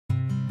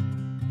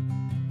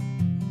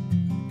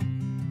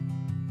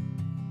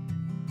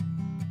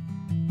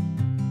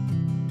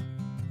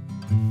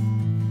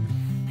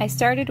I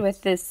started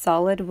with this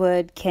solid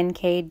wood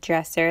Kincaid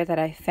dresser that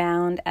I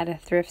found at a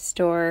thrift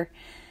store.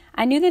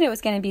 I knew that it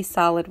was going to be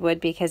solid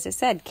wood because it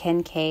said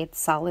Kincaid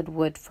solid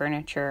wood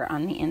furniture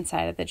on the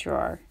inside of the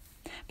drawer.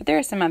 But there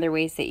are some other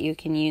ways that you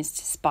can use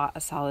to spot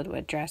a solid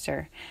wood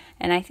dresser,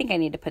 and I think I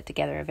need to put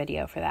together a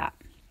video for that.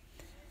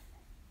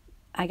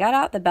 I got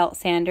out the belt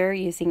sander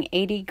using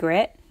 80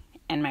 grit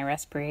and my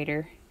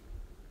respirator.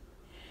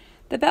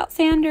 The belt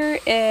sander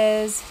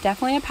is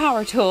definitely a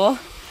power tool,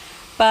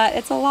 but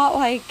it's a lot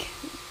like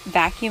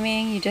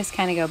vacuuming. You just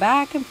kind of go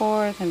back and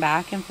forth and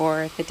back and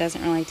forth. It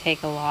doesn't really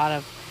take a lot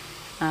of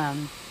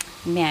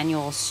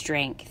manual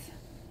strength.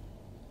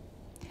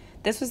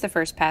 This was the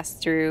first pass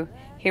through.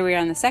 Here we are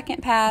on the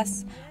second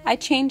pass. I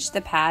changed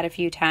the pad a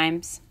few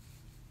times.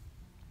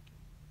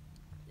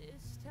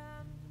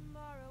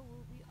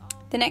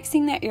 The next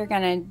thing that you're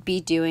going to be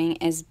doing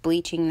is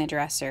bleaching the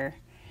dresser.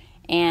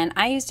 And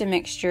I used a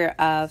mixture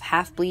of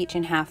half bleach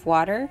and half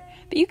water,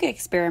 but you could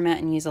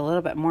experiment and use a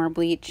little bit more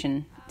bleach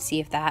and see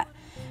if that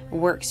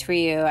works for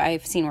you.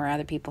 I've seen where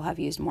other people have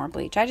used more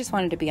bleach. I just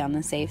wanted to be on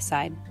the safe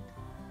side.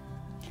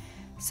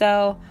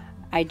 So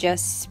I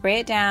just spray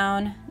it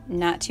down,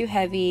 not too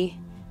heavy,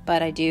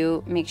 but I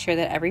do make sure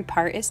that every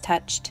part is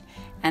touched.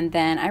 And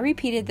then I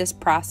repeated this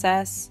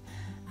process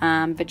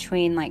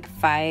between like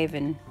 5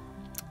 and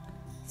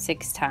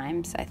 6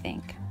 times, I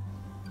think.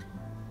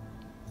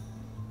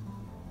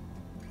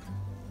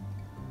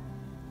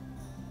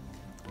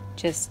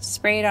 Just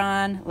spray it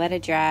on, let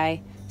it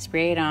dry,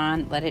 spray it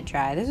on, let it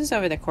dry. This was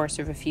over the course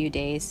of a few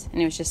days,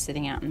 and it was just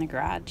sitting out in the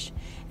garage.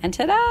 And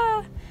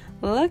ta-da!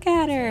 Look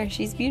at her.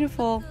 She's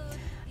beautiful.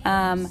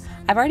 I've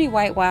already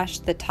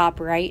whitewashed the top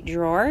right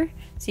drawer,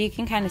 so you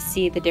can kind of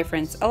see the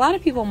difference. A lot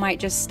of people might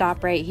just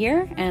stop right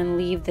here and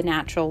leave the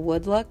natural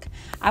wood look.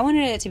 I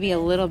wanted it to be a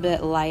little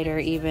bit lighter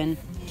even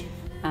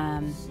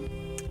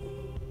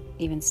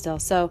still.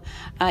 So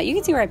you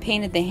can see where I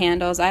painted the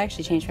handles. I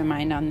actually changed my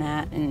mind on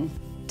that and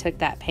took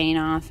that paint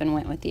off and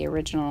went with the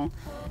original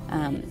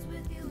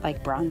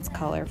like bronze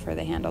color for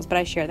the handles, but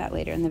I share that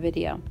later in the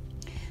video.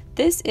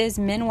 This is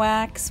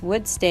Minwax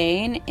wood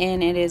stain,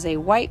 and it is a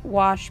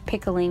whitewash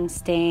pickling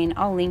stain.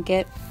 I'll link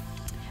it.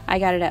 I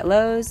got it at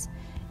Lowe's.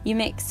 You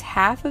mix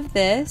half of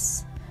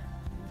this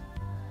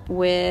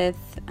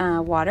with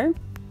water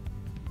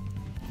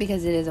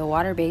because it is a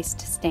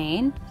water-based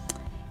stain,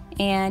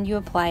 and you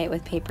apply it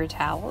with paper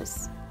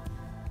towels.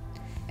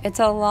 It's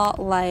a lot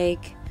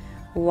like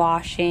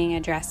washing a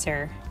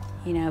dresser,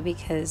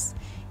 because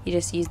you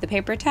just use the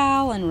paper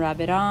towel and rub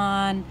it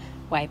on,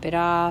 wipe it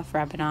off,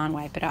 rub it on,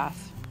 wipe it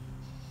off.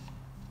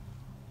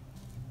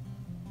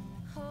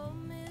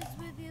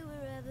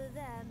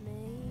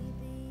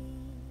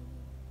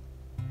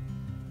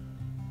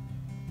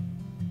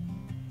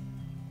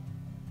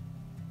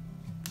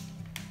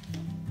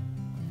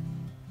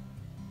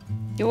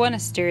 You'll want to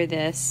stir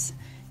this.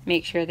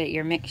 Make sure that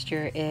your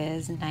mixture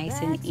is nice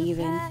and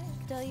even.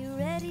 Are you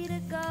ready to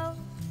go?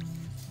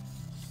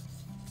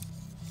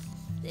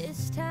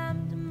 This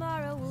time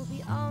tomorrow we'll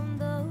be on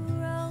the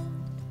road,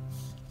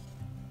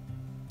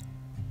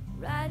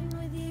 riding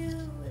with you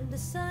in the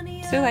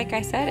sunny. So like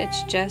I said,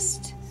 it's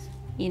just,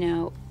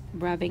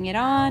 rubbing it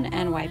on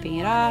and wiping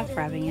it off,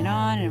 rubbing it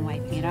on and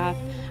wiping it off.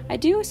 I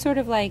do sort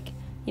of like,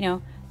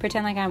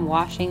 pretend like I'm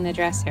washing the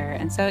dresser,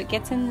 and so it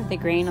gets in the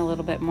grain a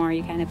little bit more.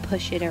 You kind of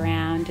push it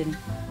around, and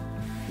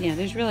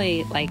there's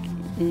really like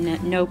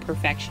no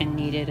perfection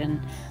needed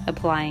in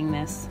applying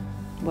this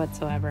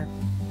whatsoever.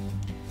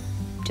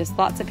 Just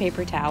lots of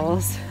paper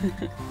towels.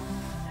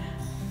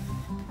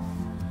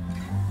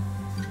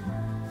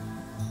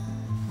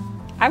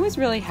 I was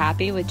really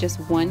happy with just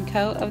one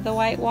coat of the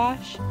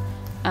whitewash,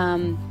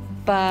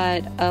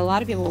 but a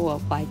lot of people will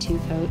apply 2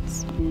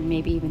 coats,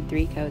 maybe even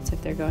 3 coats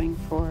if they're going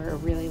for a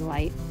really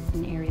light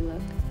and airy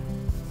look.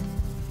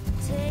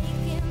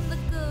 Taking the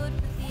good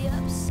with the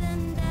ups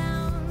and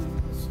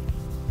downs.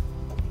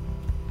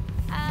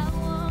 I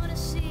wanna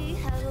see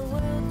how the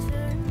world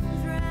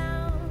turns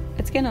round.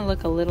 It's going to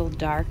look a little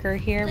darker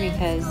here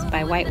because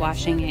by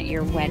whitewashing it,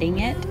 you're wetting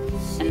it,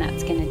 and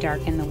that's going to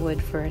darken the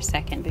wood for a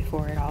second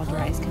before it all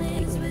dries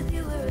completely.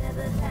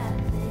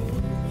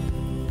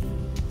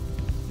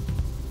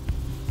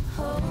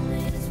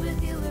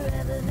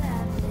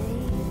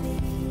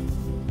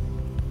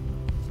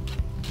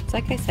 So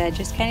like I said,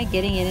 just kind of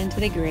getting it into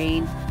the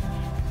grain.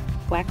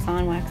 Wax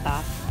on, wax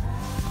off.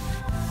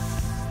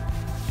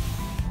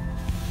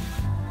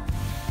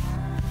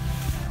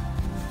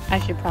 I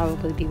should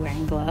probably be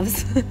wearing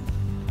gloves.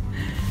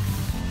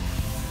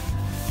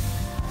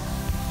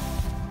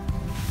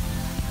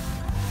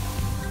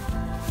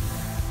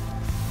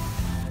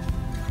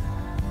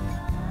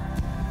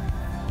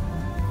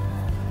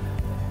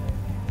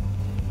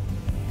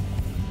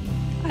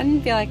 I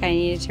didn't feel like I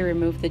needed to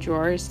remove the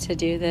drawers to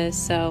do this,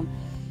 so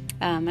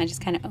I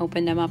just kind of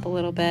opened them up a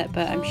little bit,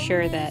 but I'm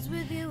sure that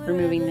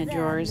removing the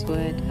drawers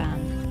would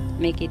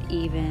make it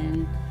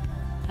even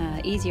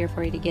easier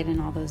for you to get in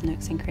all those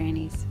nooks and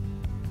crannies.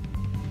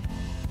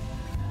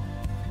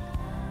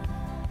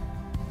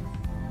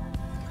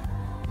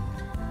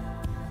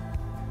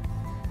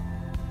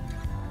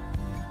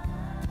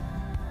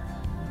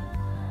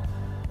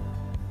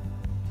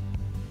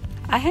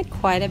 I had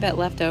quite a bit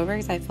left over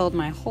because I filled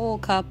my whole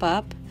cup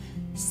up.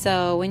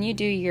 So when you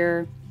do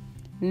your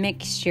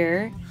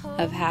mixture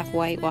of half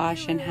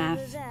whitewash and half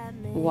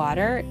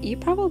water, you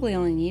probably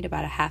only need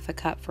about a half a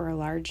cup for a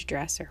large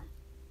dresser.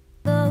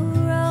 The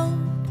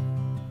road,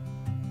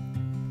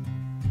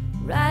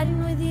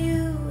 riding with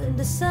you in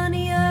the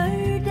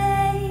sunnier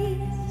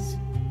days.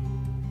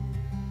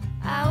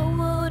 I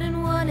wouldn't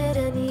want it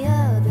any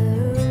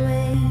other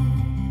way.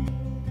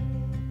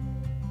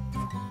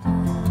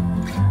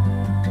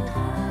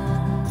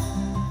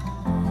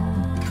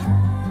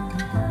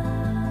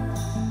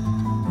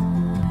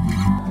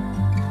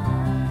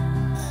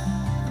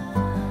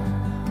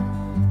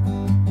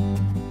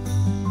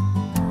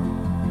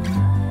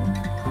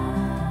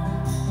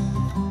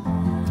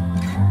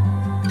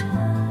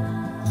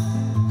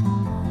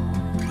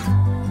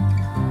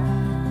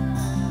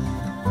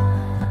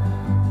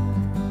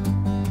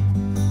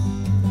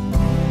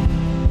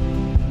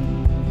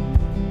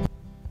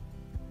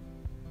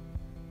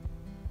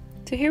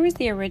 So here was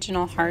the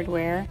original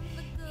hardware,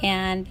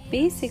 and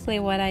basically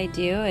what I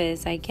do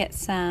is I get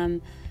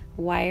some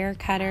wire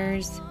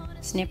cutters,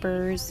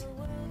 snippers,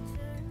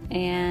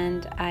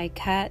 and I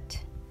cut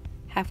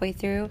halfway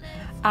through.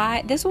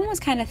 This one was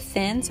kind of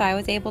thin, so I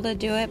was able to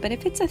do it, but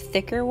if it's a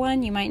thicker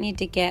one, you might need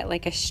to get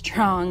like a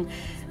strong,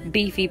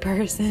 beefy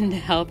person to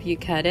help you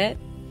cut it.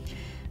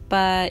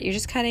 But you're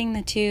just cutting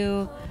the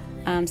two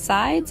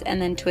sides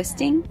and then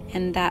twisting,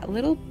 and that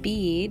little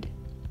bead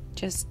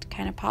just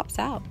kind of pops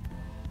out.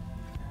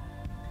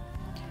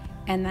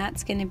 And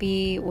that's going to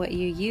be what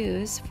you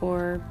use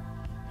for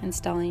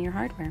installing your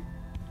hardware.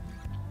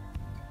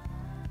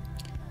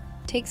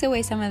 Takes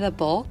away some of the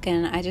bulk,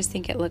 and I just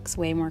think it looks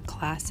way more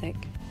classic.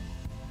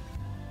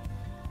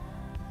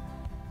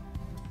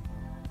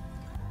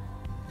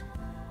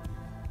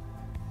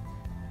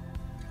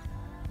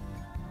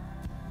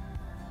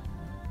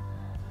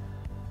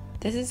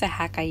 This is a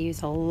hack I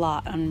use a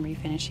lot on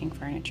refinishing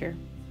furniture.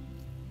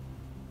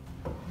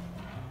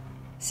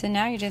 So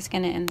now you're just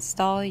going to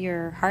install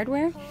your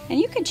hardware, and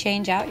you could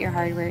change out your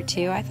hardware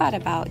too. I thought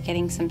about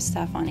getting some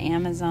stuff on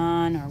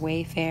Amazon or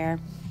Wayfair.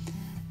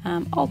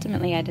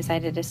 Ultimately, I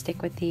decided to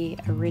stick with the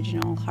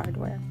original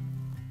hardware,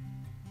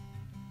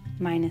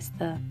 minus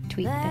the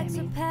tweak that I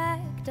made.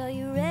 Packed, are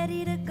you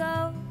ready to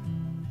go?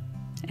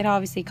 It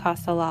obviously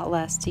costs a lot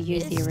less to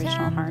use the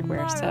original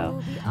hardware, so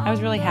I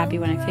was really happy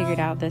when I figured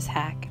out this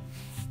hack.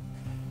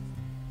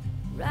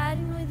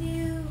 Riding with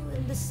you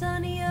in the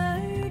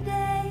sunnier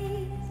days.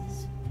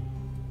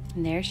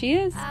 And there she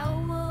is,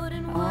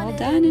 all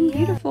done and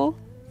beautiful.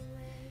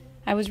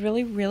 I was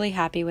really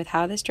happy with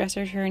how this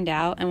dresser turned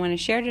out, and when I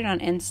shared it on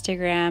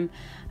Instagram,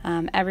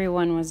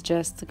 everyone was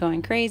just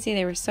going crazy.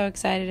 They were so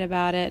excited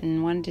about it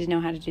and wanted to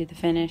know how to do the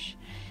finish,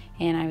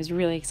 and I was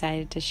really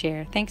excited to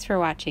share. Thanks for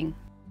watching.